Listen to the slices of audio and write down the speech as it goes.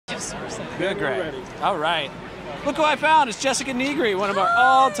super excited. Good, great. All right. Look who I found. It's Jessica Nigri, one of our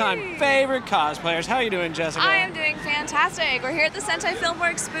all-time favorite cosplayers. How are you doing, Jessica? I am doing fantastic. We're here at the Sentai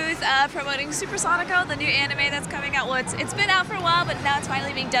Filmworks booth promoting Super Sonico, the new anime that's coming out. Well, it's been out for a while, but now it's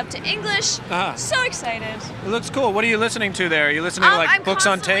finally being dubbed to English. So excited. It looks cool. What are you listening to there? Are you listening to like books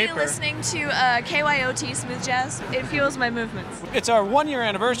on tape? I'm listening to KYOT Smooth Jazz. It fuels my movements. It's our 1-year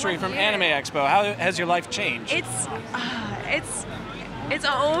anniversary from Anime Expo. How has your life changed? It's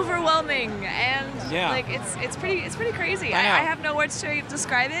overwhelming and like it's pretty crazy. I have no words to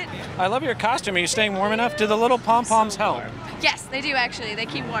describe it. I love your costume. Are you staying warm enough? Do the little pom-poms help? Yes, they do actually. They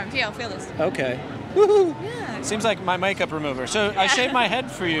keep warm. Feel this. Okay. Woohoo! Yeah. Seems like my makeup remover. So I shaved my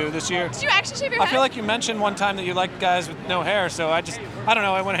head for you this year. Did you actually shave your head? I feel like you mentioned one time that you like guys with no hair, so I don't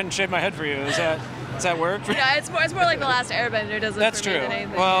know, I went ahead and shaved my head for you. Does that work? Yeah, it's more like the last Airbender does it. That's for me true. than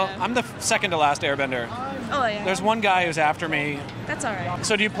anything, Well, yeah. I'm the second to last Airbender. Oh yeah. There's one guy who's after me. That's all right.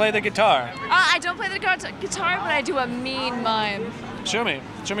 So do you play the guitar? I don't play the guitar, but I do a mean mime. Show me.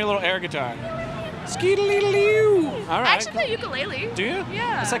 Show me a little air guitar. Skeedly-doo. All right. I actually play ukulele. Do you?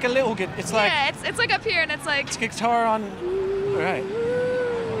 Yeah. It's like a little guitar. It's like it's like up here, and it's like guitar on. All right.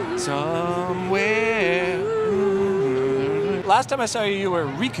 Somewhere. Last time I saw you, you were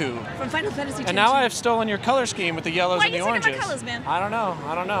Riku. From Final Fantasy II. And now I have stolen your color scheme with the yellows and the oranges. Why are you taking my colors, man? I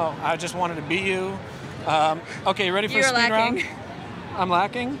don't know. I just wanted to beat you. Okay, you ready for a speed round? I'm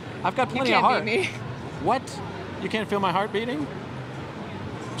lacking? I've got plenty of heart. You can't beat me. What? You can't feel my heart beating?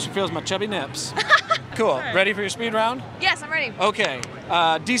 She feels my chubby nips. Cool. Right. Ready for your speed round? Yes, I'm ready. Okay.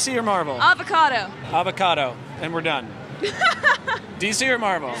 DC or Marvel? Avocado. Avocado. And we're done. DC or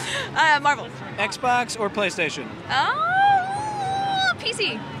Marvel? Marvel. Xbox or PlayStation?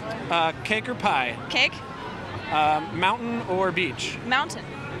 PC. Cake or pie? Cake. Mountain or beach? Mountain.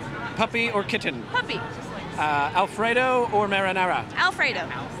 Puppy or kitten? Puppy. Alfredo or marinara? Alfredo.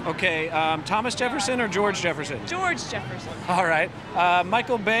 Okay, Thomas Jefferson or George Jefferson? George Jefferson. All right.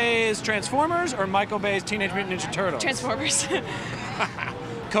 Michael Bay's Transformers or Michael Bay's Teenage Mutant Ninja Turtles? Transformers.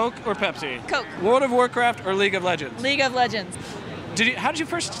 Coke or Pepsi? Coke. World of Warcraft or League of Legends? League of Legends. How did you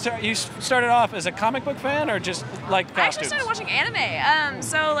first start? You started off as a comic book fan or just like costumes? I actually started watching anime.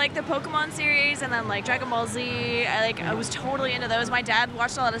 So like the Pokemon series and then like Dragon Ball Z. I was totally into those. My dad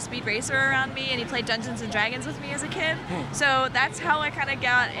watched a lot of Speed Racer around me, and he played Dungeons and Dragons with me as a kid. So that's how I kind of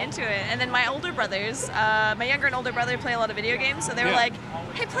got into it. And then my older brothers, my younger and older brother, play a lot of video games. So they were like,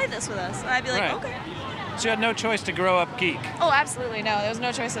 "Hey, play this with us." And I'd be like, "Okay." So you had no choice to grow up geek. Oh, absolutely no. There was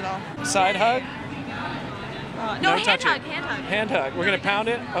no choice at all. Side hug? No, hand touching. hug, hand hug. Hand hug. We're going to pound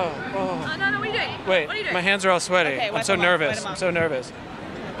it? Oh. No, what are you doing? Wait, what are you doing? my hands are all sweaty. Okay, I'm so nervous. I'm so nervous.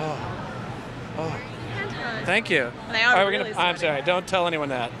 Hand hug. Thank you. They are really I'm sorry. Don't tell anyone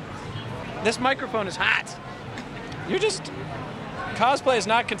that. This microphone is hot. You're just... Cosplay is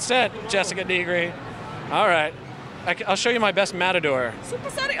not consent, Jessica Nigri. All right. I'll show you my best matador.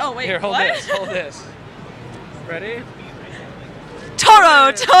 Supersonic. Oh, wait, Here, hold what? this. Hold this. Ready? Toro!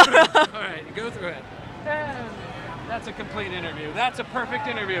 All right, go through it. That's a complete interview. That's a perfect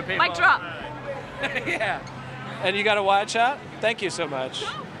interview, people. Mic drop. Yeah. And you got a wide shot? Thank you so much.